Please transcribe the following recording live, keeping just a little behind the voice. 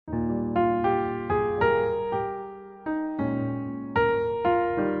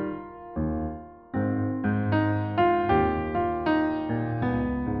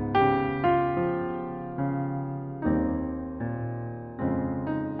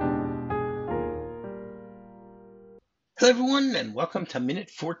Hello, everyone, and welcome to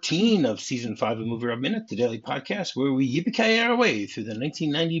minute 14 of season 5 of MovieRob Minute, the daily podcast where we yippee our way through the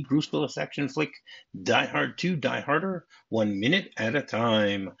 1990 Bruce Willis action flick Die Hard 2, Die Harder, 1 minute at a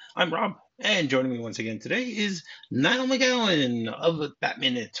time. I'm Rob, and joining me once again today is Niall McGowan of That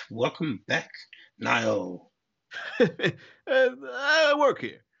Minute. Welcome back, Niall. I work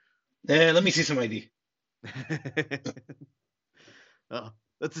here. Let me see some ID. Oh,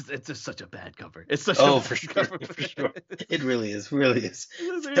 it's just such a bad cover. It's such Oh, a for bad sure, cover. for sure. It really is, really is.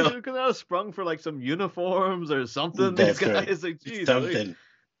 They So, could have sprung for like some uniforms or something. that's These right. guys, like, geez, Something.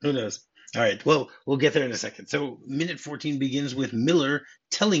 Who knows? All right. Well, we'll get there in a second. So, minute 14 begins with Miller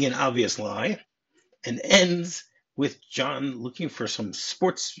telling an obvious lie and ends with John looking for some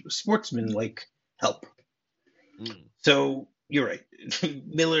sportsman-like help. So, you're right.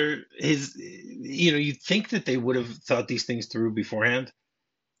 Miller, you'd think that they would have thought these things through beforehand,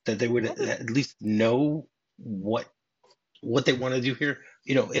 that they would at least know what they want to do here.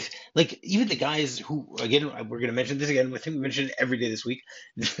 If like even the guys who, again, we're going to mention this again. I think we mentioned it every day this week.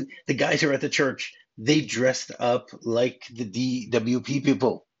 The guys who are at the church, they dressed up like the DWP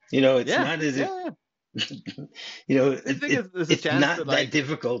people. It's not as if it's not that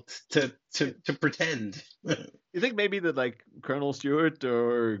difficult to pretend. You think maybe that like Colonel Stewart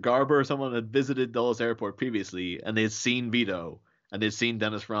or Garber or someone had visited Dulles Airport previously and they'd seen Vito and they'd seen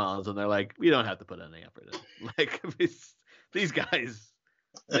Dennis Franz and they're like, we don't have to put any effort in. Like these guys,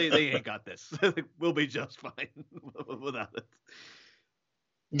 they ain't got this. We'll be just fine without it.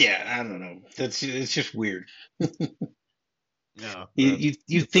 Yeah, I don't know. It's just weird. Yeah,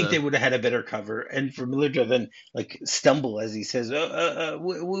 you think they would have had a better cover, and for Miller to then like stumble as he says,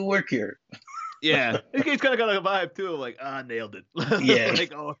 we work here. Yeah, he's kind of got a vibe too, like nailed it. Yeah,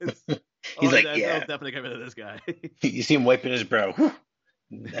 like he's like, I'll definitely get rid of this guy. You see him wiping his brow. Whew,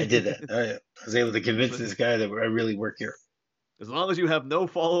 I did that. I was able to convince this guy that I really work here. As long as you have no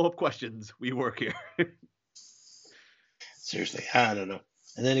follow-up questions, we work here. Seriously, I don't know.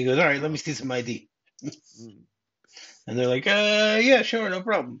 And then he goes, all right, let me see some ID. And they're like, yeah, sure, no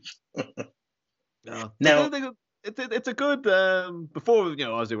problem. Now, it's a good, before,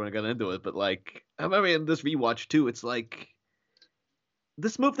 obviously we're going to get into it, but like, I remember in this rewatch too, it's like,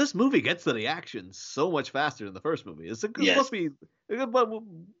 this movie gets to the action so much faster than the first movie. It must be, I don't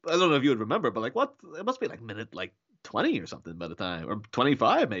know if you would remember, but like, it must be like minute, like, 20 or something by the time, or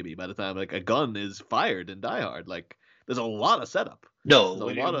 25 maybe by the time like a gun is fired in Die Hard. Like there's a lot of setup. No,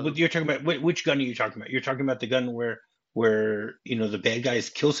 you're talking about, which gun are you talking about? You're talking about the gun where the bad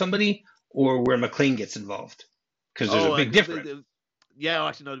guys kill somebody, or where McClane gets involved? Because there's a big difference. Yeah,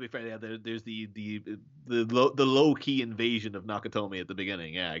 actually, no. To be fair, yeah, there's the low key invasion of Nakatomi at the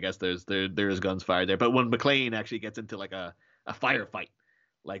beginning. Yeah, I guess there's guns fired there. But when McClane actually gets into like a firefight,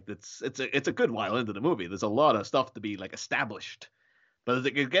 like it's a good while into the movie. There's a lot of stuff to be like established. But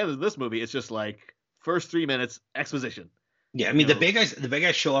again, in this movie, it's just like first 3 minutes exposition. Yeah, I mean the bad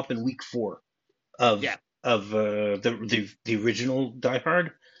guys show up in week 4 of the original Die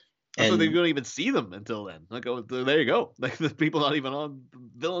Hard. So they don't even see them until then. Like, oh, there you go. Like the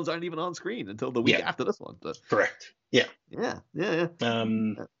villains aren't even on screen until the week after this one. So. Correct. Yeah. Yeah.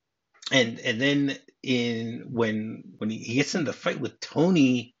 And then when he gets in the fight with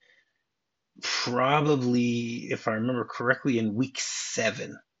Tony, probably, if I remember correctly, in week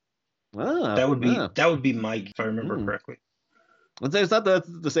 7. That would be my, if I remember correctly. It's not that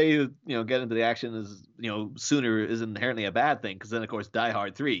to say get into the action is sooner is inherently a bad thing, because then of course Die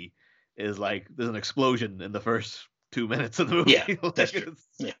Hard 3 is like there's an explosion in the first 2 minutes of the movie. Yeah, like, that's true.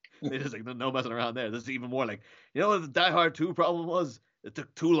 Yeah. They just like no messing around there. This is even more like what the Die Hard 2 problem was? It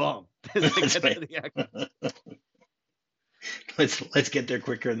took too long to get to the action. Let's get there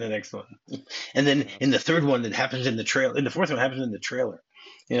quicker in the next one. And then in the third one, it happens in the trailer. In the fourth one, it happens in the trailer.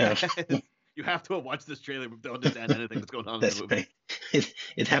 You have to watch this trailer to understand anything that's going on in the movie. Right.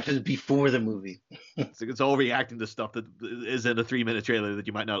 It happens before the movie. It's all reacting to stuff that is in a 3-minute trailer that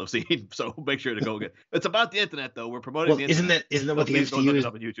you might not have seen. So make sure to go get. It's about the internet, though. We're promoting the internet. Isn't that what the MCU is?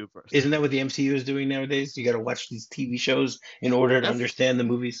 Up on YouTube first. Isn't that what the MCU is doing nowadays? You got to watch these TV shows in order to understand the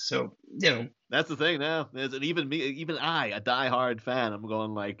movies. So that's the thing now. Even me, even I, a Die-Hard fan, I'm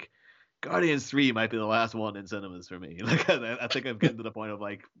going like. Guardians 3 might be the last one in cinemas for me. Like I think I'm getting to the point of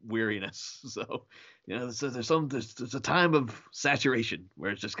like weariness. So there's a time of saturation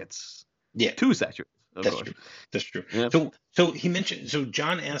where it just gets too saturated. That's true. Yeah. So he mentioned. So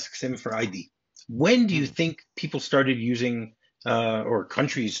John asks him for ID. When do you think people started using or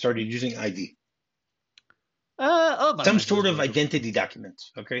countries started using ID? Some sort of identity document.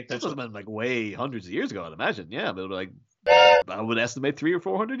 Okay, that's been like way hundreds of years ago, I'd imagine. Yeah, but like I would estimate 300 or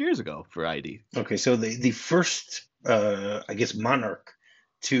 400 years ago for ID. Okay, so the first, I guess, monarch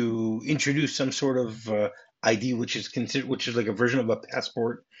to introduce some sort of ID, which is like a version of a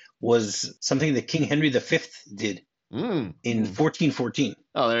passport, was something that King Henry V did in 1414.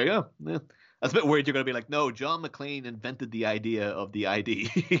 Oh, there you go. Yeah. That's a bit weird. You're going to be like, no, John McClane invented the idea of the ID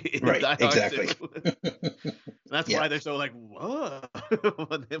in Right, Die Hard exactly. 2. That's Yeah. why they're so like, what?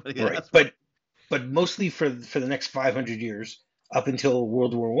 Right, but mostly for the next 500 years, up until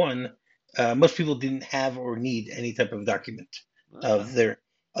World War One, most people didn't have or need any type of document of their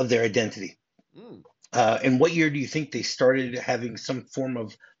identity. And what year do you think they started having some form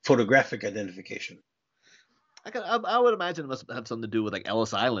of photographic identification? I would imagine it must have something to do with like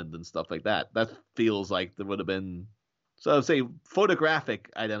Ellis Island and stuff like that. That feels like there would have been, so I would say photographic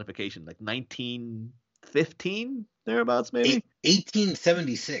identification, like 1915 thereabouts, maybe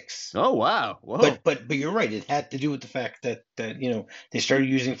 1876. Oh wow, whoa! But you're right. It had to do with the fact that they started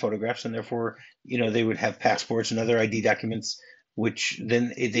using photographs, and therefore they would have passports and other ID documents, which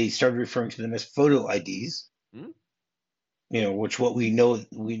then they started referring to them as photo IDs. Which what we know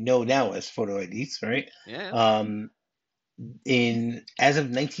now as photo IDs, right? Yeah. As of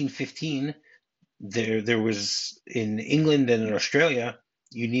 1915, there was in England and in Australia,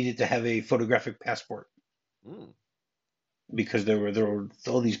 you needed to have a photographic passport because there were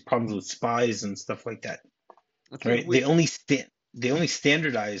all these problems with spies and stuff like that. That's right? They only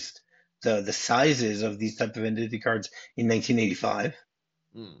standardized the sizes of these type of identity cards in 1985.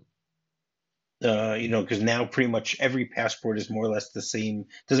 Because now pretty much every passport is more or less the same.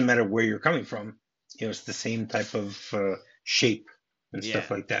 Doesn't matter where you're coming from. It's the same type of shape and stuff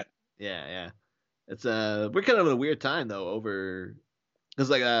like that. Yeah. It's we're kind of in a weird time though, over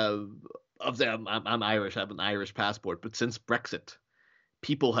because like obviously I'm Irish. I have an Irish passport, but since Brexit,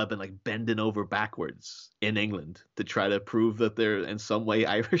 people have been like bending over backwards in England to try to prove that they're in some way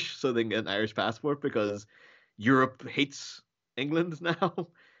Irish, so they can get an Irish passport because Europe hates England now.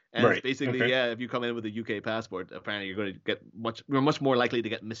 And Right. It's basically, Okay. if you come in with a UK passport, apparently you're going to get you're much more likely to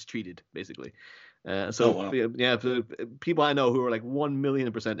get mistreated, basically. Oh, wow. People I know who are like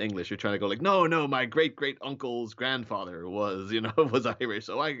 1,000,000% English are trying to go like, no, my great uncle's grandfather was, was Irish,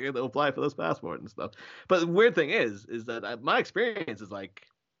 so I can apply for this passport and stuff. But the weird thing is that my experience is like,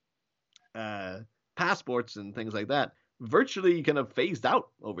 passports and things like that virtually kind of phased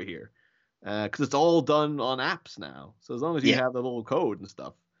out over here, because it's all done on apps now. So as long as you have the little code and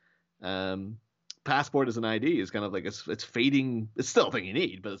stuff. Passport as an ID is kind of like it's fading. It's still a thing you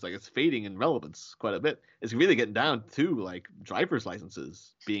need, but it's fading in relevance quite a bit. It's really getting down to like driver's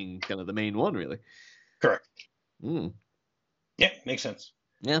licenses being kind of the main one, really. Correct. Yeah, makes sense.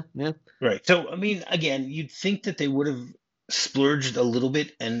 Yeah. Right. So I mean, again, you'd think that they would have splurged a little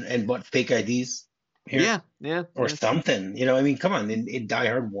bit and bought fake IDs here. Yeah. Or something. I mean, come on. In Die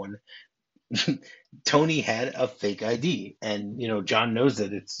Hard 1, Tony had a fake ID, and John knows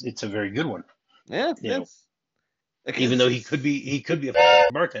that it's a very good one. Yeah, even though he could be a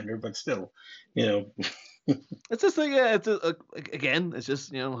bartender, but still, It's just like again, it's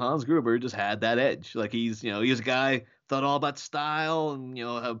just Hans Gruber just had that edge. Like he's he was a guy thought all about style and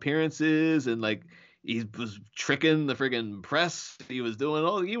appearances, and like he was tricking the friggin' press. He was doing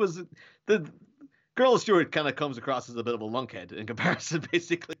the Colonel Stewart kind of comes across as a bit of a lunkhead in comparison,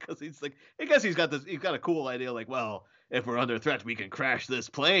 basically, because he's like, I guess he's got a cool idea, like, well, if we're under threat, we can crash this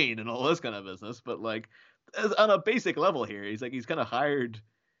plane and all this kind of business. But like, on a basic level here, he's kind of hired,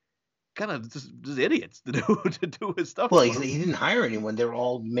 kind of just idiots to do his stuff. Well, he didn't hire anyone; they're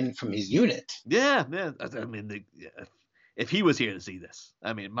all men from his unit. Yeah. I mean, if he was here to see this,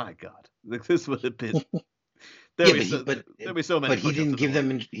 I mean, my God, like this would have been. There'd be so many. But he didn't give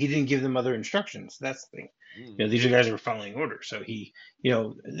them. He didn't give them other instructions. That's the thing. These are guys who were following orders. So he,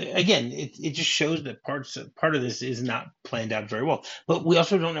 again, it just shows that part of this is not planned out very well. But we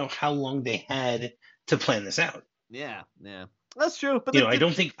also don't know how long they had to plan this out. Yeah, that's true. But I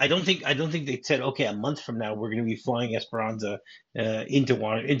don't think they said, okay, a month from now we're going to be flying Esperanza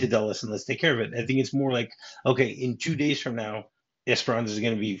into Dulles and let's take care of it. I think it's more like, okay, in 2 days from now, Esperanza is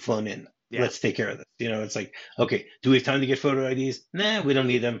going to be flown in. Yeah. Let's take care of this. It's like, okay, do we have time to get photo IDs? Nah, we don't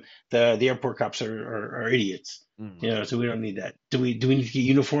need them. The airport cops are idiots. So we don't need that. Do we need to get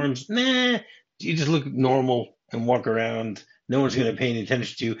uniforms? Nah, you just look normal and walk around. No one's going to pay any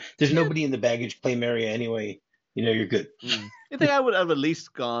attention to you. There's nobody in the baggage claim area anyway. You're good. You think I would have at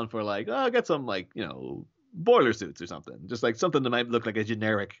least gone for like, get some like, boiler suits or something. Just like something that might look like a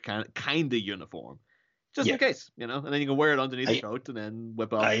generic kind of uniform. Just in case, and then you can wear it underneath the coat and then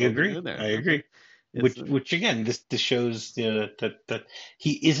whip off. I agree. It's which again, this shows that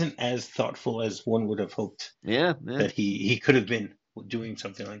he isn't as thoughtful as one would have hoped yeah, yeah. that he could have been doing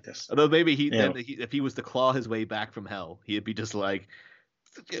something like this. Although maybe You know, if he was to claw his way back from hell, he'd be just like,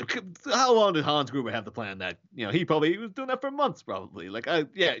 how long did Hans Gruber have to plan that? He was doing that for months, probably. Like,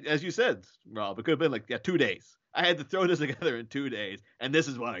 yeah, as you said, Rob, it could have been like 2 days. I had to throw this together in 2 days, and this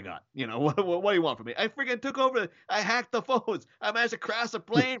is what I got. What do you want from me? I freaking took over. I hacked the phones. I managed to crash a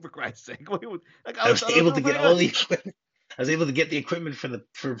plane, for Christ's sake. Like, I was thought able to doing get pretty all good. the equipment. I was able to get the equipment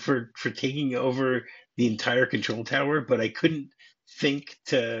for taking over the entire control tower, but I couldn't think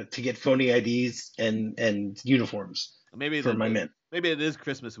to get phony IDs and uniforms Maybe for my men. maybe it is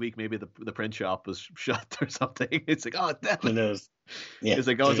Christmas week. Maybe the print shop was shut or something. It's like, oh damn Who it. knows? Yeah, It's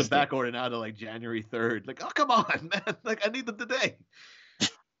like, oh, it's a back order now to like January 3rd. Like, oh come on, man. Like, I need them today.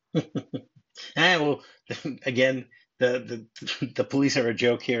 Well, again, the police are a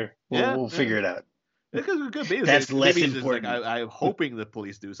joke here. We'll figure it out. It could be. That's less maybe he's just like, important. I'm hoping the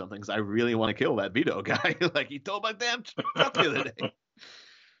police do something because I really want to kill that Vito guy. Like he told my damn truck the other day.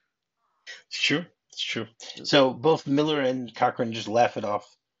 It's true. So both Miller and Cochran just laugh it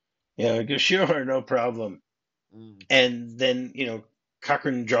off. Go, sure, no problem. And then,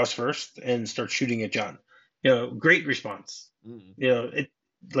 Cochran draws first and starts shooting at John. Great response.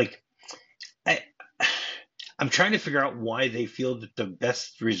 I'm trying to figure out why they feel that the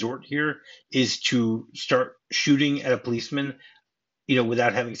best resort here is to start shooting at a policeman,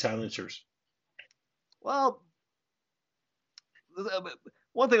 without having silencers. Well,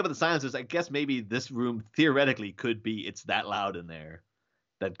 one thing about the silencers, I guess maybe this room theoretically could be it's that loud in there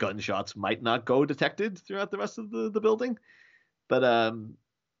that gunshots might not go detected throughout the rest of the building. But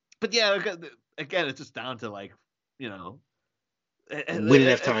yeah, again, it's just down to like, We didn't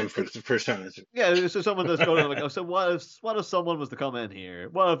have time for the first silencer. Yeah, so someone that's going like, oh, so what if someone was to come in here?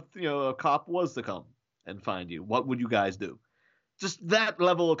 What if a cop was to come and find you? What would you guys do? Just that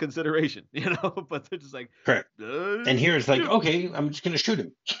level of consideration, But they're just like, correct. And here it's like, okay, I'm just gonna shoot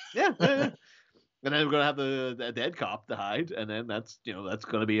him. Yeah. And then we're gonna have the dead cop to hide, and then that's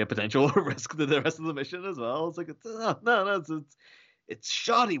gonna be a potential risk to the rest of the mission as well. It's like it's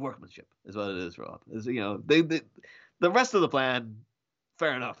shoddy workmanship, is what it is, Rob. The rest of the plan,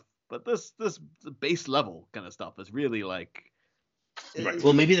 fair enough, but this base level kind of stuff is really like. Right.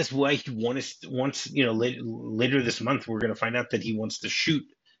 Well, maybe that's why he wants. Later this month, we're going to find out that he wants to shoot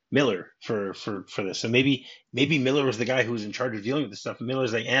Miller for this. So maybe Miller was the guy who was in charge of dealing with this stuff. And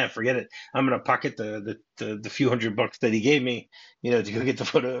Miller's like, forget it. I'm going to pocket the few $100 that he gave me, to go get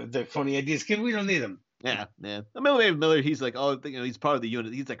the phony ideas. We don't need them. Yeah. I mean, Miller, he's like, he's part of the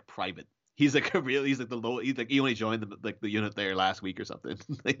unit. He's like private. He's like he's like the low. He's like, he only joined the unit there last week or something.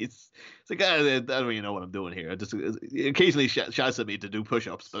 It's like, I don't even know what I'm doing here. I just occasionally shouts at me to do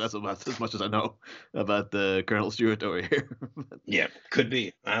push-ups, but that's about as much as I know about the Colonel Stewart over here. Yeah, could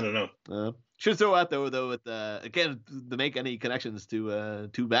be. I don't know. Should throw out though with again to make any connections to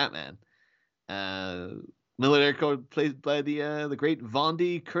Batman. Miller there played by the great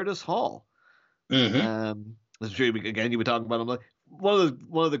Vondi Curtis Hall. Mm-hmm. I'm sure again you were talking about him. Like, one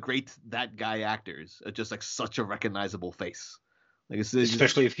of the great that guy actors, just like such a recognizable face. Like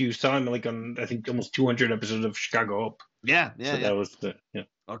especially if you saw him like on I think almost 200 episodes of Chicago Hope. Yeah. So that was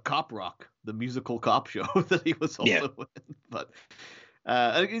or Cop Rock, the musical cop show that he was also in. But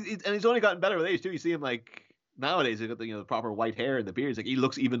and he's only gotten better with age too. You see him like nowadays, he's got the proper white hair and the beard. It's like he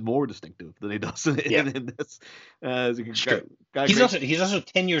looks even more distinctive than he does in this. He's also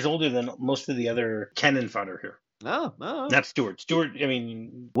 10 years older than most of the other cannon fodder here. No. Not Stewart. Stewart, I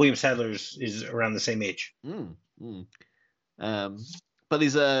mean, William Sadler is around the same age. But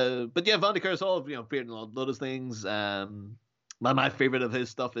he's Vondi Curtis Hall, appeared in a lot of things. My favorite of his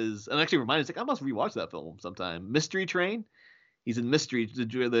stuff is, and actually reminded me, like, I must rewatch that film sometime. Mystery Train. He's in Mystery,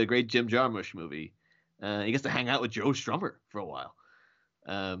 the great Jim Jarmusch movie. He gets to hang out with Joe Strummer for a while.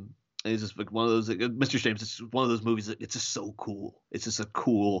 It's just like one of those Mystery Train. It's just one of those movies that it's just so cool. It's just a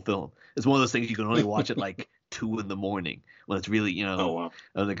cool film. It's one of those things you can only watch at like 2 a.m. when it's really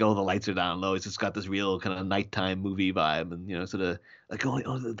like the lights are down low. It's just got this real kind of nighttime movie vibe, and sort of like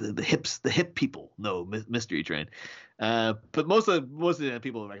the hip people know Mystery Train. But most of the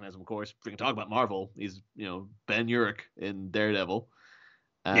people recognize him, of course. We can talk about Marvel. He's Ben Urich in Daredevil.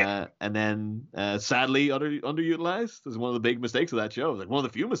 And then sadly underutilized. This is one of the big mistakes of that show. It was like one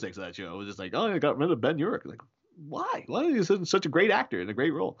of the few mistakes of that show. It was just like, I got rid of Ben Urich. Like, why? Why is he such a great actor in a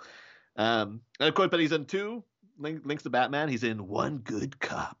great role? And of course, but he's in 2 links to Batman. He's in One Good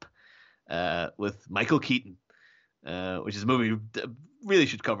Cop with Michael Keaton, which is a movie really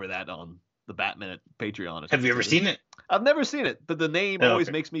should cover that on the Batman at Patreon. Have you ever seen it? I've never seen it, but the name Oh, always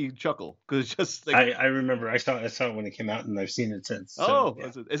okay. makes me chuckle because it's just like, I remember I saw it when it came out, and I've seen it since. So oh, yeah,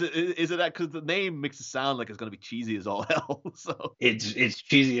 is it that because the name makes it sound like it's gonna be cheesy as all hell? So, it's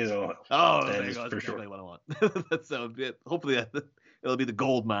cheesy as all hell. oh, That there you is go. That's for sure. exactly what I want. That's hopefully it'll be the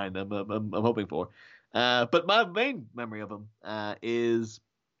gold mine I'm hoping for. But my main memory of him is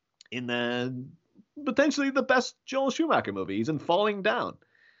in the potentially the best Joel Schumacher movie. He's in Falling Down.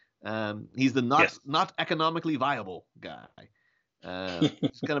 He's the Yes. not economically viable guy.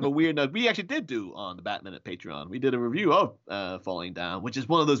 It's kind of a weird note. We actually did do on the Batman at Patreon. We did a review of Falling Down, which is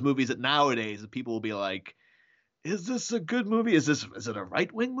one of those movies that nowadays people will be like, "Is this a good movie? Is it a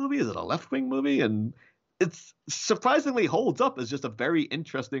right wing movie? Is it a left wing movie?" And it's surprisingly holds up as just a very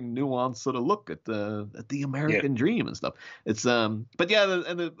interesting, nuanced sort of look at the Yeah. American dream and stuff. It's but yeah,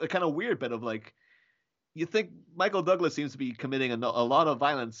 the kind of weird bit of like, you think Michael Douglas seems to be committing a lot of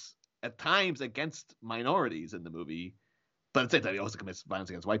violence at times against minorities in the movie, but at the same time he also commits violence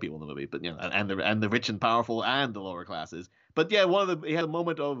against white people in the movie. But and the rich and powerful and the lower classes. But yeah, he had a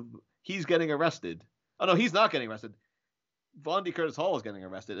moment of he's getting arrested. Oh no, he's not getting arrested. Von D. Curtis Hall is getting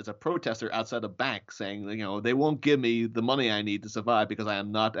arrested as a protester outside a bank saying, they won't give me the money I need to survive because I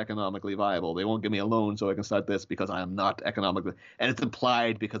am not economically viable. They won't give me a loan so I can start this because I am not economically. And it's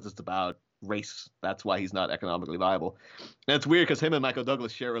implied because it's about race. That's why he's not economically viable. And it's weird because him and Michael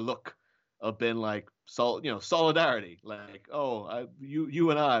Douglas share a look of being like, solidarity. Like, oh, you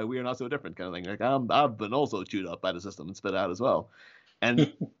and I, we are not so different kind of thing. Like, I've been also chewed up by the system and spit out as well.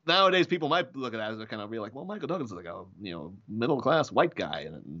 And nowadays, people might look at that as a kind of real like, well, Michael Douglas is like a middle class white guy,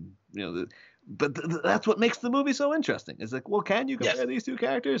 and but that's what makes the movie so interesting. It's like, well, can you compare these two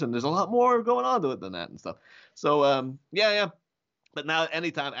characters? And there's a lot more going on to it than that and stuff. So yeah. But now,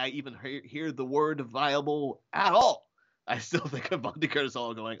 anytime I even hear the word viable at all, I still think of Von D. Curtis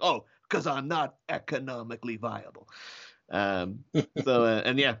Hall going, oh, because I'm not economically viable. And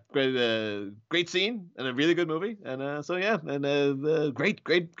yeah, great scene and a really good movie, and so yeah, and great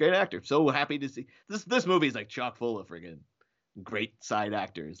actor. So happy to see this movie is like chock full of friggin' great side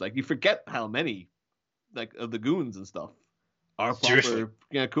actors. Like you forget how many like of the goons and stuff are Seriously.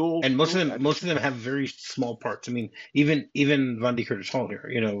 proper, cool. And most cool of them have very small parts. I mean, even Von D. Curtis Hall here.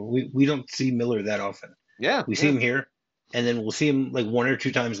 We don't see Miller that often. Yeah, we see him here, and then we'll see him like one or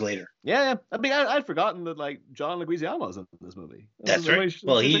two times later. Yeah. I mean, I'd forgotten that like John Leguizamo's in this movie. That's right.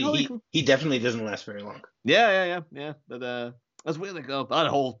 Well, he definitely doesn't last very long. Yeah. But that's weird. Like that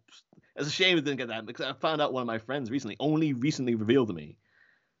whole. It's a shame it didn't get that because I found out one of my friends recently revealed to me,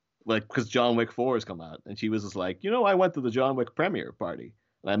 like because John Wick 4 has come out, and she was just like, I went to the John Wick premiere party.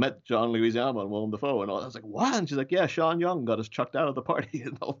 And I met John Leguizamo and Willem Dafoe and all. I was like, what? And she's like, yeah, Sean Young got us chucked out of the party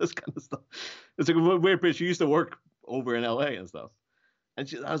and all this kind of stuff. It's like a weird bitch. She used to work over in LA and stuff. And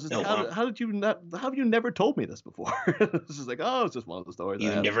I was just, how did you not? How have you never told me this before? It's just like, oh, it's just one of the stories.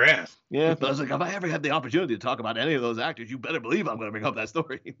 You never asked. Yeah, but I was like, if I ever had the opportunity to talk about any of those actors, you better believe I'm going to bring up that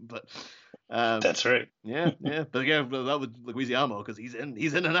story. But that's right. Yeah. But again, that was Leguizamo because he's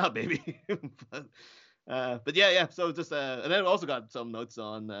in and out, baby. But yeah. So just and then I also got some notes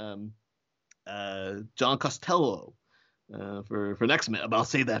on John Costello for next minute. But I'll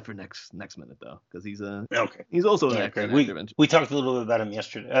say that for next minute though, because he's okay. He's also an actor. We talked a little bit about him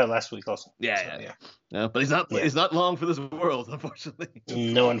last week also. Yeah. But he's not. Yeah. He's not long for this world, unfortunately.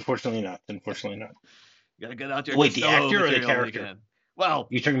 No, unfortunately not. You gotta get out your. Wait, the actor or the character? Well,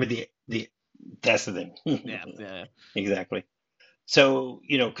 you're talking about the. That's the thing. Yeah. Exactly. So,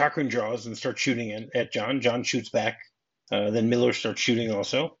 Cochran draws and starts shooting at John. John shoots back. Then Miller starts shooting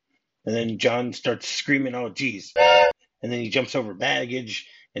also. And then John starts screaming, oh, geez. And then he jumps over baggage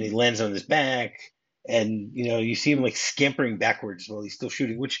and he lands on his back. And, you see him like scampering backwards while he's still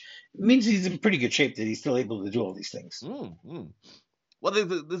shooting, which means he's in pretty good shape that he's still able to do all these things. Well,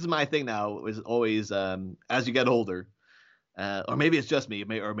 this is my thing now, is always as you get older, or maybe it's just me,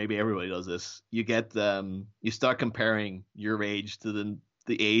 or maybe everybody does this. You get you start comparing your age to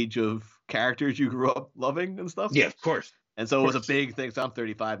the age of characters you grew up loving and stuff. Yeah, of course. And so it was a big thing. So I'm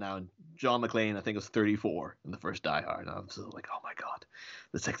 35 now, and John McClane, I think, was 34 in the first Die Hard. And I was like, oh my god,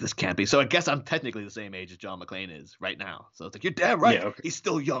 this can't be. So I guess I'm technically the same age as John McClane is right now. So it's like, you're damn right. Yeah, okay. He's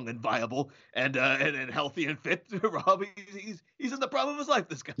still young and viable and healthy and fit. Rob, he's in the prime of his life.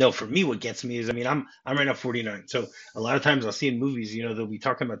 This guy. No, for me, what gets me is, I mean, I'm right now 49. So a lot of times I'll see in movies, they'll be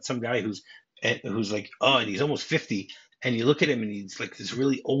talking about some guy who's like, oh, and he's almost 50, and you look at him and he's like this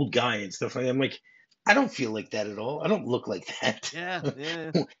really old guy and stuff like that. I'm like, I don't feel like that at all. I don't look like that.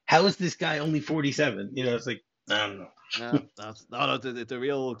 Yeah. How is this guy only 47? It's like, I don't know. No, it's a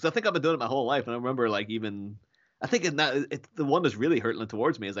real. Because I think I've been doing it my whole life, and I remember like even. I think it's the one that's really hurtling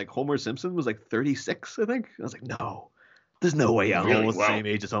towards me is like Homer Simpson was like 36. I think I was like, no, There's no way I'm Really? almost the Wow. same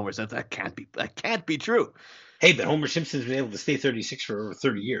age as Homer Simpson. That can't be true. Hey, but Homer Simpson's been able to stay 36 for over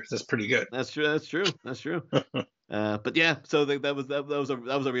 30 years. That's pretty good. That's true. That's true. But yeah, so that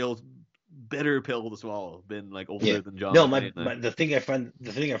was a real bitter pill to swallow. Been like older Yeah. than John No, McClane. the thing I find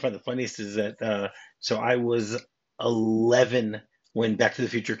the funniest is that so I was 11 when Back to the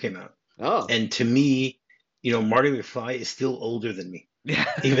Future came out, Oh, and to me, Marty McFly is still older than me, yeah.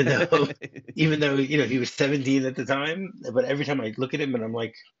 even though he was 17 at the time. But every time I look at him, and I'm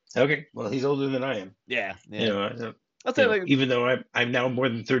like, okay, well, he's older than I am. Yeah, You yeah. know, I'll say like even though I'm now more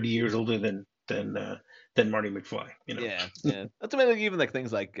than 30 years older than Marty McFly. yeah, yeah. That's like even like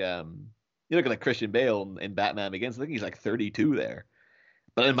things like you look at like Christian Bale in Batman Begins. I think he's like 32 there.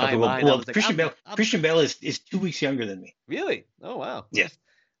 But in my Okay, mind, I was like, Christian Bale is 2 weeks younger than me. really? Oh wow. Yes.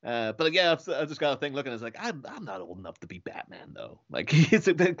 But yeah, I've just got a thing looking. It's like I'm not old enough to be Batman though. Like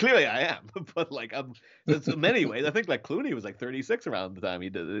clearly I am, but like in many ways, I think like Clooney was like 36 around the time he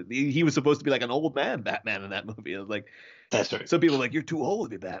did it. He was supposed to be like an old man Batman in that movie. I was like, that's right. Some people are like, you're too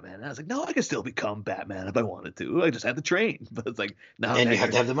old to be Batman. And I was like, no, I can still become Batman if I wanted to. I just had to train. But it's like, no, and you have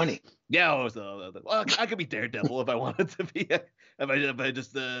to have the money. Yeah, well, I could be Daredevil if I wanted to be. If I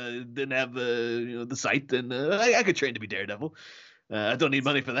just didn't have the sight, and I could train to be Daredevil. I don't need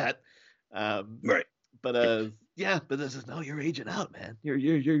money for that. Right. But yeah, but this is no, you're aging out, man. You're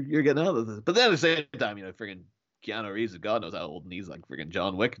getting out of this. But then at the same time, friggin' Keanu Reeves, God knows how old, and he's like friggin'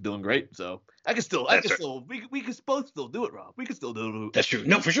 John Wick, doing great. So I can still, we can both still do it, Rob. We can still do it. That's true.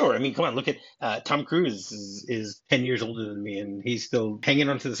 No, for sure. I mean, come on, look at Tom Cruise is 10 years older than me, and he's still hanging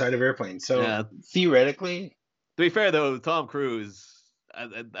onto the side of airplanes. So Yeah. theoretically, to be fair though, Tom Cruise,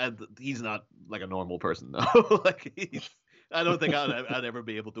 he's not like a normal person though. Like I don't think I'd ever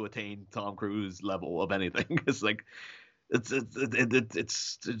be able to attain Tom Cruise level of anything. It's like it's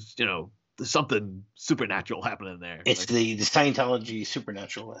there's something supernatural happening there. it's like, the Scientology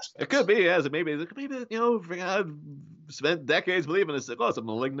supernatural aspect. It could be, yeah. Maybe I've spent decades believing it's like, it's a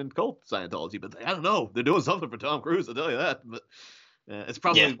malignant cult, Scientology, but I don't know. They're doing something for Tom Cruise, I'll tell you that. But it's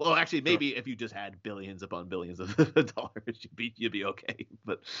probably well, actually, maybe if you just had billions upon billions of dollars, you'd be okay.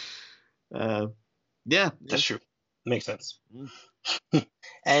 But yeah, that's true. Makes sense.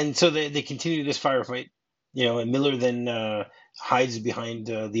 And so they continue this firefight, and Miller then hides behind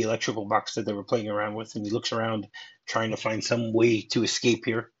the electrical box that they were playing around with, and he looks around trying to find some way to escape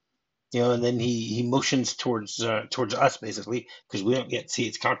here, and then he motions towards us basically, because we don't yet see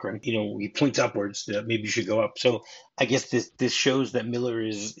it's Cochran. He points upwards that maybe you should go up. So I guess this shows that Miller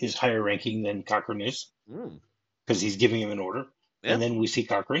is higher ranking than Cochran is, because he's giving him an order. Yeah. And then we see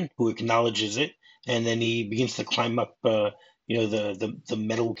Cochran, who acknowledges it, and then he begins to climb up the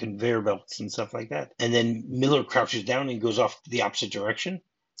metal conveyor belts and stuff like that. And then Miller crouches down and goes off the opposite direction.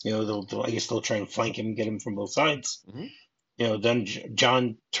 I guess they'll try and flank him, get him from both sides. Mm-hmm. Then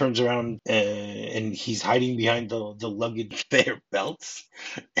John turns around and he's hiding behind the luggage conveyor belts,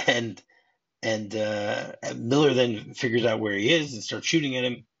 and Miller then figures out where he is and starts shooting at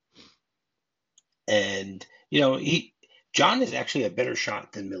him. And John is actually a better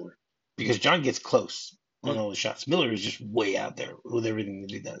shot than Miller, because John gets close on all the shots. Miller is just way out there with everything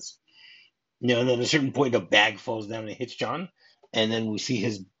that he does. And then at a certain point, a bag falls down and hits John, and then we see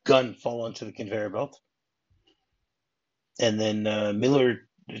his gun fall onto the conveyor belt. And then Miller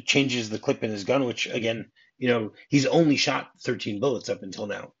changes the clip in his gun, which, again, he's only shot 13 bullets up until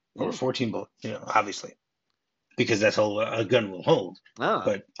now, or 14 bullets, obviously, because that's all a gun will hold.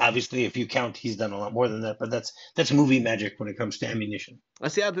 But obviously, if you count, he's done a lot more than that. But that's movie magic when it comes to ammunition. I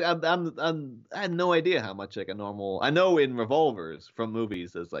see. I had no idea how much like a normal. I know in revolvers from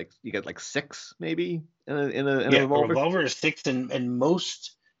movies, there's like you get like 6 maybe in a revolver. A revolver is 6, and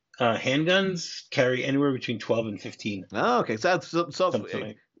most handguns carry anywhere between 12 and 15. Oh, okay. So that's something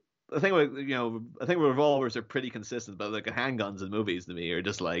like. I think I think revolvers are pretty consistent, but like handguns in movies to me are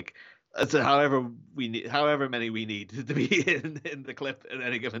just like. It's however many we need to be in the clip at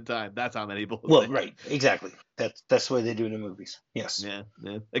any given time. That's how many bullets. Well, right, exactly. That's the way they do it in movies. Yes. Yeah.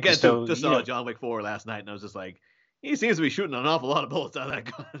 Again, just saw John Wick 4 last night, and I was just like, he seems to be shooting an awful lot of bullets out of that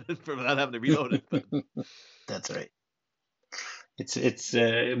gun without having to reload it. But... That's right. It's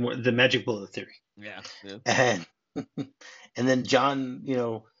the magic bullet theory. Yeah. And then John,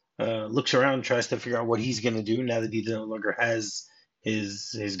 looks around, tries to figure out what he's going to do now that he no longer has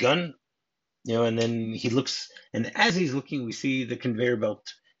his gun. And then he looks, and as he's looking, we see the conveyor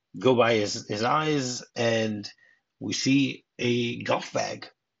belt go by his eyes, and we see a golf bag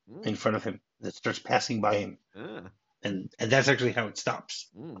in front of him that starts passing by him. And that's actually how it stops.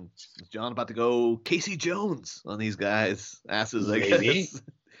 Is John about to go Casey Jones on these guys' asses, I Maybe. guess?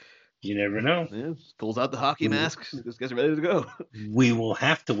 You never know. Yeah, pulls out the hockey We mask, just gets ready to go. we will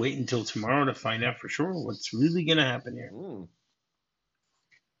have to wait until tomorrow to find out for sure what's really going to happen here. Mm.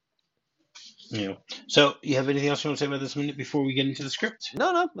 You know. So, you have anything else you want to say about this minute before we get into the script?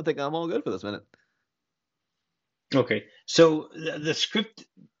 No, I think I'm all good for this minute. Okay. So the script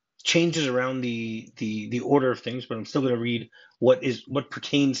changes around the order of things, but I'm still going to read what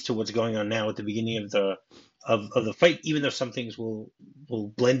pertains to what's going on now at the beginning of the fight, even though some things will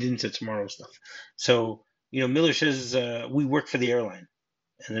blend into tomorrow's stuff. So Miller says, "We work for the airline,"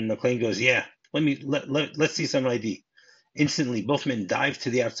 and then McClane goes, "Yeah, let's see some ID." Instantly, both men dive to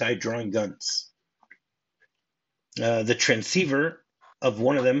the outside, drawing guns. The transceiver of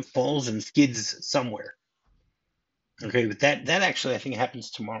one of them falls and skids somewhere. Okay, but that actually I think happens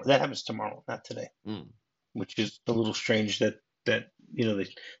tomorrow. That happens tomorrow, not today, which is a little strange that they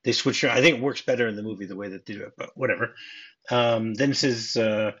switched around. I think it works better in the movie the way that they do it, but whatever. Then it says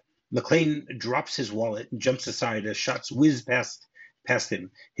McClane drops his wallet and jumps aside as shots whiz past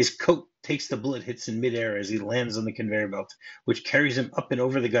him. His coat takes the bullet hits in midair as he lands on the conveyor belt, which carries him up and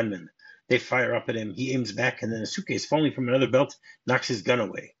over the gunman. They fire up at him. He aims back, and then a suitcase falling from another belt knocks his gun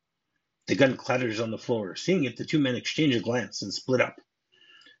away. The gun clatters on the floor. Seeing it, the two men exchange a glance and split up.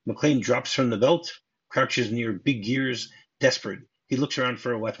 McClane drops from the belt, crouches near big gears, desperate. He looks around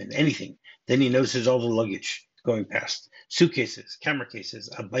for a weapon, anything. Then he notices all the luggage going past. Suitcases, camera cases,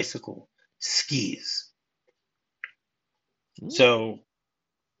 a bicycle, skis. So,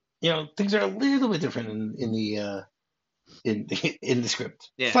 things are a little bit different in the script.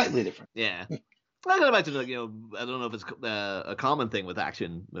 Yeah. Slightly different. Yeah. I can imagine, I don't know if it's a common thing with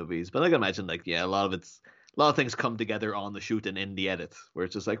action movies, but I can imagine, a lot of things come together on the shoot and in the edit, where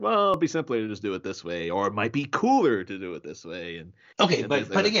it's just like, well, it'd be simpler to just do it this way, or it might be cooler to do it this way. And okay,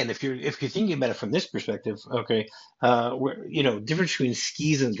 but again, if you're thinking about it from this perspective, okay, difference between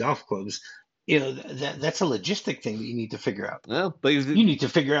skis and golf clubs, that's a logistic thing that you need to figure out. Well, but you need to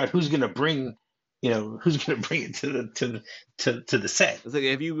figure out who's going to bring. Who's going to bring it to the set? Like,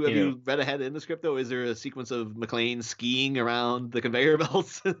 have you read ahead in the script though? Is there a sequence of McClane skiing around the conveyor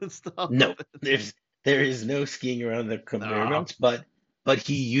belts and stuff? No, there is no skiing around the conveyor belts, but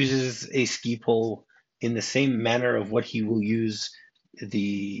he uses a ski pole in the same manner of what he will use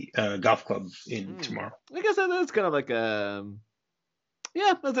the golf club in tomorrow. I guess that's kind of like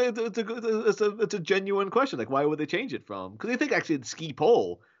it's a genuine question. Like, why would they change it from? Because I think actually the ski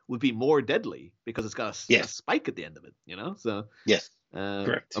pole would be more deadly because it's got a spike at the end of it, So yes,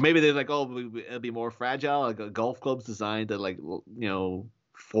 correct. Or maybe they're like, it'll be more fragile. Like a golf club's designed to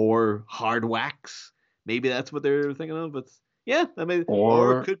for hard whacks. Maybe that's what they're thinking of. But yeah, I mean,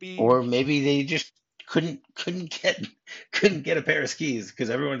 or it could be, or maybe they just couldn't get a pair of skis because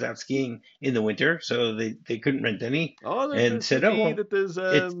everyone's out skiing in the winter, so they couldn't rent any. And said,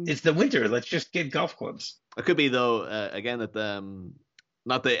 it's the winter. Let's just get golf clubs. It could be though, again, that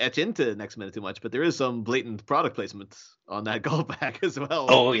not to etch into next minute too much, but there is some blatant product placement on that golf bag as well.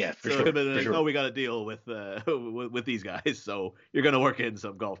 Oh yeah, for sure. Oh, we got to deal with these guys, so you're going to work in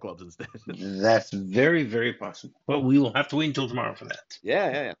some golf clubs instead. That's very, very possible. But we will have to wait until tomorrow for that.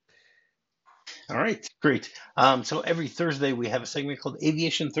 Yeah. All right, great. So every Thursday we have a segment called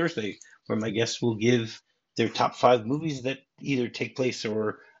Aviation Thursday, where my guests will give their top 5 movies that either take place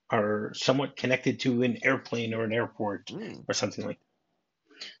or are somewhat connected to an airplane or an airport or something like that.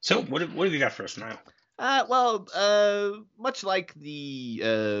 So what have you got for us now? Much like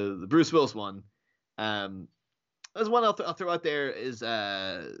the Bruce Willis one, there's one I'll throw out there is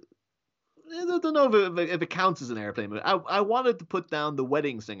I don't know if it counts as an airplane movie. I wanted to put down The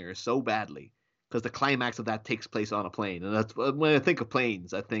Wedding Singer so badly because the climax of that takes place on a plane, and that's when I think of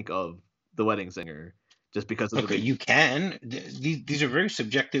planes, I think of The Wedding Singer. Just because of you can. These are very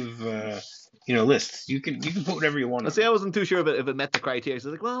subjective, lists. You can put whatever you want. See, I wasn't too sure if it met the criteria. So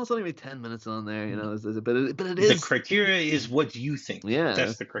I was like, well, it's only 10 minutes on there, but it is. The criteria is what you think. Yeah,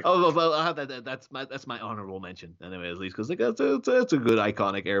 that's the criteria. Oh, well, I'll have that. That's my honorable mention anyway, at least because it's a good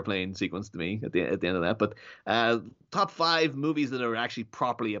iconic airplane sequence to me at the end of that. But top 5 movies that are actually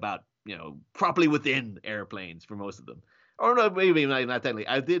properly about properly within airplanes for most of them. Or no, maybe not technically.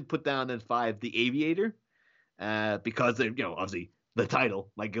 I did put down at 5 The Aviator, because obviously the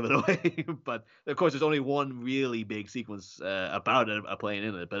title might give it away. But of course, there's only one really big sequence about a plane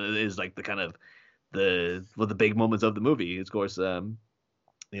in it. But it is like the kind of the big moments of the movie. Of course,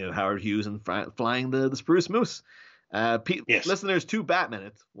 Howard Hughes and flying the Spruce Moose. Yes. Listeners to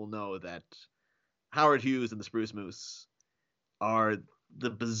Batman will know that Howard Hughes and the Spruce Moose are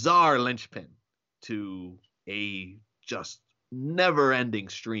the bizarre linchpin to a just never-ending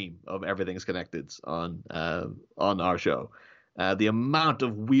stream of everything's connected on our show. The amount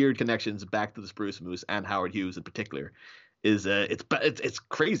of weird connections back to the Spruce Moose and Howard Hughes in particular is it's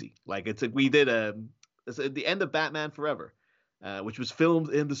crazy. Like it's we did it's the end of Batman Forever, which was filmed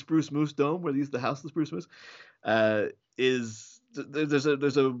in the Spruce Moose Dome where they used the house of the Spruce Moose. Is there's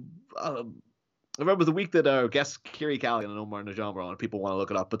a I remember the week that our guest Kiri Calligan and Omar Najam were on. People want to look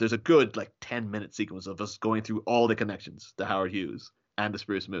it up, but there's a good like 10-minute sequence of us going through all the connections to Howard Hughes and the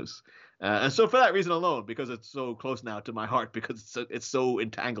Spruce Moose. And so for that reason alone, because it's so close now to my heart, because it's so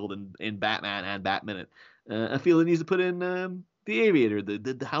entangled in Batman and Batminute, I feel it needs to put in the Aviator,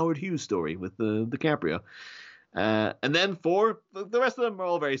 the Howard Hughes story with DiCaprio. And then for the rest of them are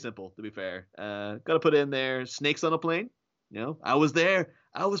all very simple, to be fair. Got to put in there Snakes on a Plane. I was there.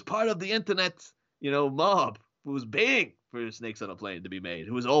 I was part of the internet, mob who was paying for Snakes on a Plane to be made.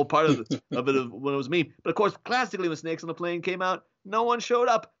 Who was all part of it when it was me. But of course, classically, when Snakes on a Plane came out, no one showed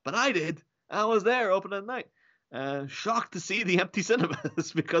up, but I did. I was there opening night. Shocked to see the empty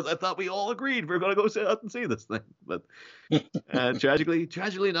cinemas because I thought we all agreed we were going to go sit out and see this thing. But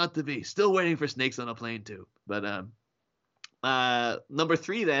tragically not to be. Still waiting for Snakes on a Plane too. But number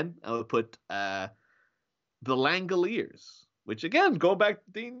 3 then, I would put The Langoliers, which again, going back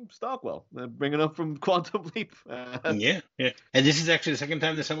to Dean Stockwell, bringing up from Quantum Leap. Yeah. And this is actually the second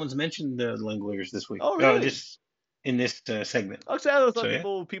time that someone's mentioned the Langoliers this week. Oh, really? In this segment. Actually, I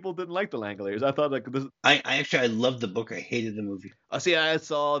thought people didn't like the Langoliers. I thought like this. I loved the book. I hated the movie. See, I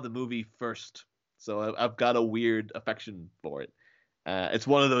saw the movie first, so I've got a weird affection for it. It's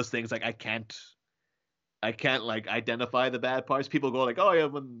one of those things like I can't like identify the bad parts. People go like, oh yeah,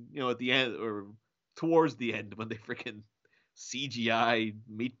 when at the end or towards the end when they freaking CGI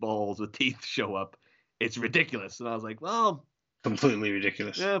meatballs with teeth show up, it's ridiculous. And I was like, well, completely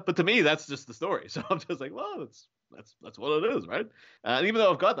ridiculous. Yeah, but to me that's just the story. So I'm just like, well, that's what it is, right? And even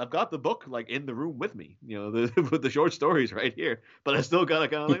though I've got the book like in the room with me, with the short stories right here, but I still gotta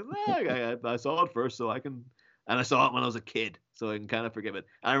kind of like, I saw it first, so I can, and I saw it when I was a kid, so I can kind of forgive it.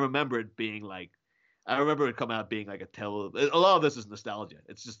 I remember it being like, I remember it coming out being like a lot of this is nostalgia.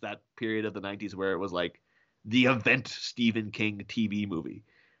 It's just that period of the 90s where it was like the event Stephen King TV movie,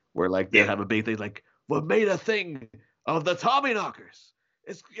 where like they have a big thing like, what made a thing of the Tommyknockers?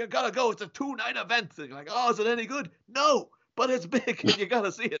 You gotta go. It's a 2-night event. And you're like, oh, is it any good? No, but it's big and you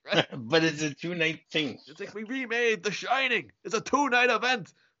gotta see it, right? But it's a 2-night thing. It's like we remade The Shining. It's a 2-night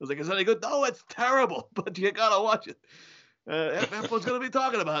event. I was like, is it any good? No, it's terrible, but you gotta watch it. Everyone's gonna be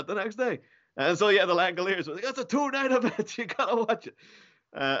talking about it the next day. And so yeah, the Langoliers was like, that's a 2-night event. You gotta watch it.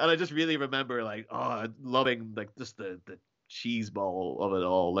 And I just really remember like, loving like just the cheese ball of it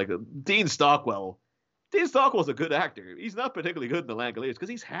all. Like Dean Stockwell's a good actor. He's not particularly good in the Langoliers because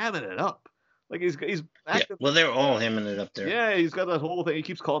he's hamming it up. Like he's acting. Yeah, well, they're all hamming it up there. Yeah, he's got that whole thing. He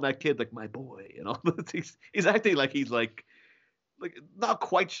keeps calling that kid like my boy, he's acting like he's like not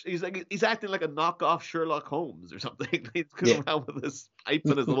quite. He's acting like a knockoff Sherlock Holmes or something. He's going around with his pipe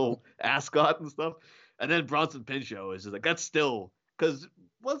and his little ascot and stuff. And then Bronson Pinchot is just like, that's still because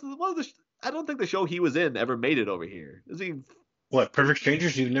I don't think the show he was in ever made it over here. Is he? What, Perfect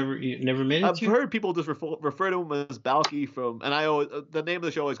Strangers? You never made it? I've heard people just refer to him as Balky from, and I always the name of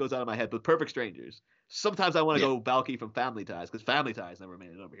the show always goes out of my head. But Perfect Strangers. Sometimes I want to go Balky from Family Ties because Family Ties never made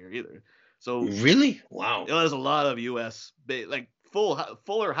it over here either. So really, wow. There's a lot of U.S. like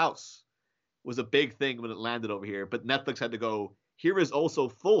Fuller House was a big thing when it landed over here, but Netflix had to go. Here is also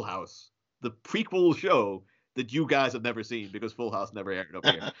Full House, the prequel show that you guys have never seen because Full House never aired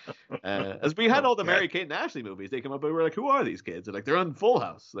over here. As we had all the Mary Kate and Ashley movies, they come up and we're like, who are these kids? And like, they're on Full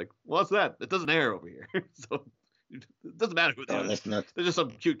House. Like, what's that? It doesn't air over here. So it doesn't matter who they are. They're just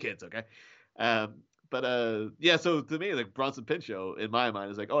some cute kids, okay? So to me, like Bronson Pinchot, in my mind,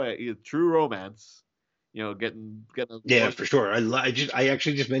 is like, oh yeah, true romance. Getting. Yeah, for sure. I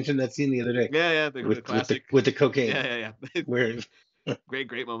actually just mentioned that scene the other day. Yeah, the classic with the cocaine. Yeah. Where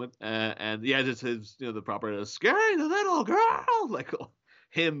great moment. And yeah, just his the proper scary the little girl, like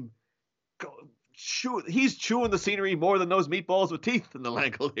him he's chewing the scenery more than those meatballs with teeth in the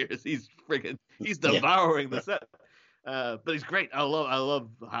Langoliers. He's devouring the set. But he's great. I love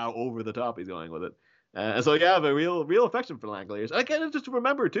how over the top he's going with it. And so yeah, I have a real affection for Langoliers. I kind of just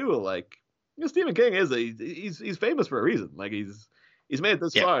remember too, like Stephen King he's famous for a reason. Like he's made it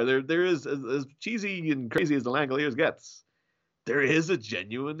this far. There is as cheesy and crazy as the Langoliers gets. There is a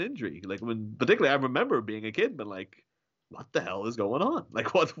genuine injury. Like particularly I remember being a kid, but like, what the hell is going on?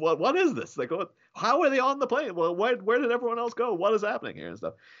 Like, what is this? Like, how are they on the plane? Well, where did everyone else go? What is happening here and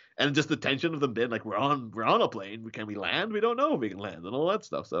stuff? And just the tension of them being like, we're on a plane. Can we land? We don't know if we can land and all that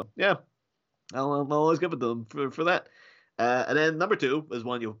stuff. So yeah, I'll always give it to them for that. And then number 2 is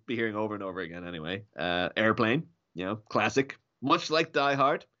one you'll be hearing over and over again anyway. Airplane, classic. much like Die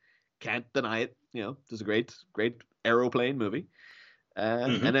Hard. Can't deny it. It's a great aeroplane movie.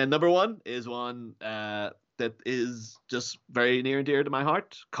 And then number one is one that is just very near and dear to my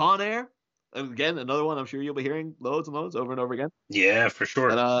heart. Con Air. Again, another one I'm sure you'll be hearing loads and loads over and over again. Yeah, for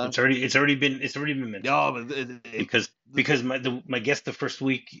sure. But, it's already been mentioned. Yeah, but because my guest the first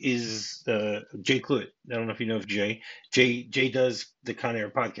week is Jay Cluett. I don't know if you know of Jay. Jay does the Con Air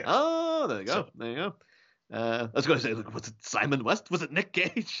podcast. Oh, there you go. There you go. I was going to say, was it Simon West? Was it Nick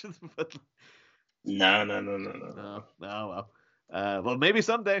Cage? No. Oh, well. Well, maybe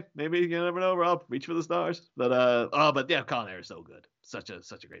someday. Maybe you never know, Rob. Reach for the stars. But yeah, Con Air is so good. Such a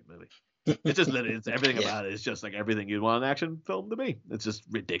great movie. It's just literally, it's everything about it. It's just like everything you'd want an action film to be. It's just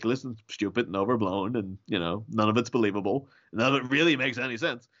ridiculous and stupid and overblown, and none of it's believable. None of it really makes any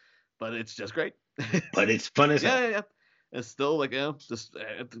sense, but it's just great. But it's fun as hell. Yeah. It's still like just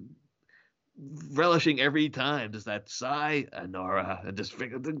relishing every time. Just that sigh, Nora, and just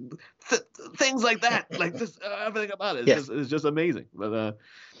things like that. Like just everything about it. It's just amazing. But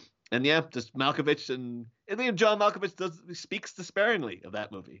and yeah, just Malkovich and John Malkovich speaks despairingly of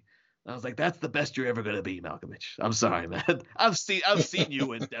that movie. I was like, that's the best you're ever gonna be, Malkovich. I'm sorry, man. I've seen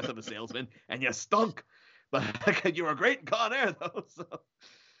you in Death of a Salesman, and you stunk. But you were great in Con Air, though. So,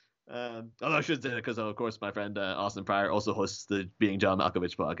 although I should say that because, of course, my friend Austin Pryor also hosts the Being John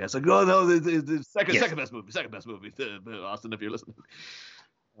Malkovich podcast. Like, oh no, the second best movie, Austin, if you're listening.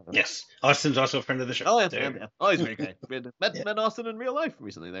 Yes, Austin's also a friend of the show. Oh yeah. Oh, he's a great guy. Met Austin in real life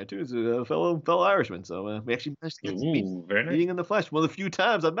recently there too. He's a fellow Irishman. So we actually managed to get to meeting in the flesh. One of the few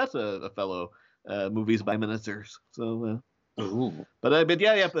times I've met a fellow movies by ministers. So. But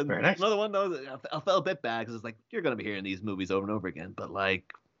yeah. But nice. Another one though, I felt a bit bad because it's like you're gonna be hearing these movies over and over again. But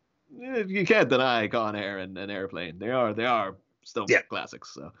like, you can't deny Con Air and Airplane. They are still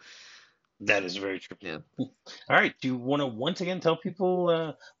classics. So. That is very true. Yeah. All right. Do you want to once again tell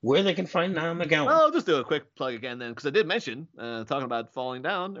people where they can find Niall McGowan? Well, I'll just do a quick plug again then, because I did mention talking about falling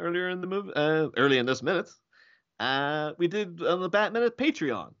down earlier in the movie, early in this minute. We did on the Bat Minute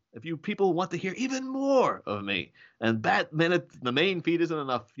Patreon. If you people want to hear even more of me, and Bat Minute, the main feed isn't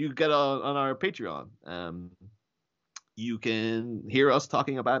enough, you get on our Patreon. You can hear us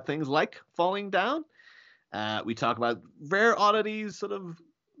talking about things like falling down. We talk about rare oddities, sort of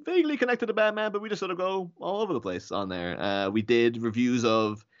vaguely connected to Batman, but we just sort of go all over the place on there. We did reviews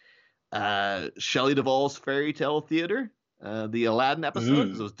of Shelley Duvall's Fairy Tale Theater, the Aladdin episode,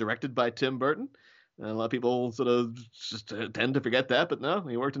 because it was directed by Tim Burton. A lot of people sort of just tend to forget that, but no,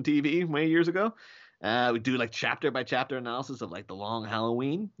 he worked in TV way years ago. We do like chapter by chapter analysis of like The Long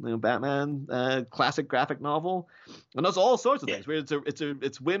Halloween, Batman classic graphic novel, and that's all sorts of things.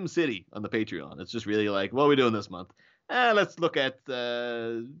 It's Whim City on the Patreon. It's just really like, what are we doing this month? Let's look at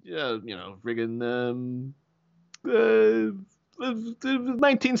friggin'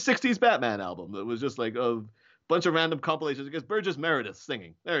 1960s Batman album. It was just like a bunch of random compilations. I guess Burgess Meredith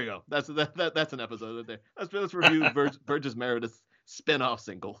singing. There you go. That's an episode right there. Let's review Burgess Meredith's spin-off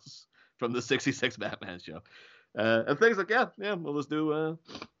singles from the '66 Batman show, and things like we'll just do.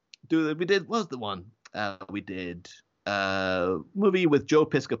 We did what was the one we did. Movie with Joe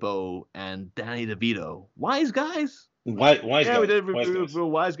Piscopo and Danny DeVito. Wise Guys. Wise Guys. We did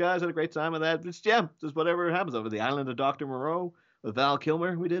Wise Guys. Had a great time with that. Just whatever happens over the island of Dr. Moreau with Val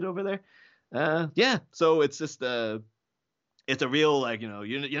Kilmer. We did over there. So it's just it's a real like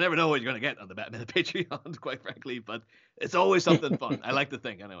you never know what you're gonna get on the Batman Patreon, quite frankly. But it's always something fun. I like to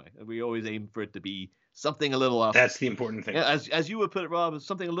think anyway. We always aim for it to be something a little off. That's the important thing. Yeah, as you would put it, Rob,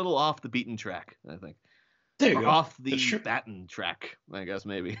 something a little off the beaten track. I think. There you go. Off the Batten track, I guess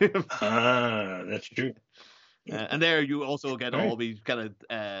maybe. That's true. And there you also get all the kind of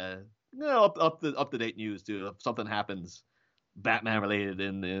up to date news too. If something happens Batman related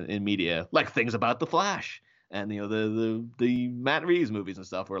in media, like things about the Flash and the Matt Reeves movies and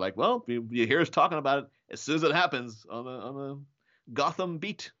stuff. We're like, well, you hear us talking about it as soon as it happens on the Gotham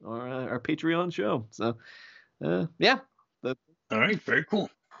Beat or our Patreon show. So all right, very cool.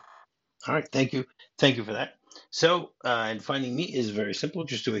 All right, thank you for that. So, and finding me is very simple.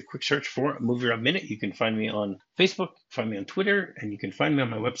 Just do a quick search for MovieRob Minute. You can find me on Facebook, find me on Twitter, and you can find me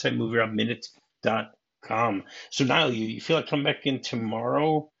on my website, MovieRobMinute.com. So, Niall, you feel like coming back in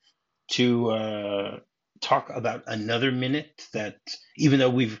tomorrow to talk about another minute that, even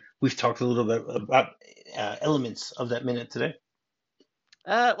though we've talked a little bit about elements of that minute today?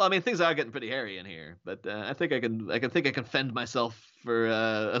 Well, I mean, things are getting pretty hairy in here, but I think I can fend myself for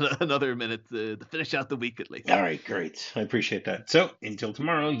another minute to finish out the week at least. All right, great. I appreciate that. So until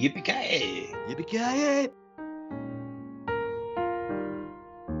tomorrow, yippee-ki-yay! Yippee-ki-yay!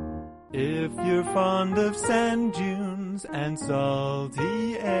 If you're fond of sand dunes mountains and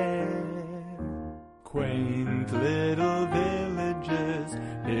salty air. Quaint little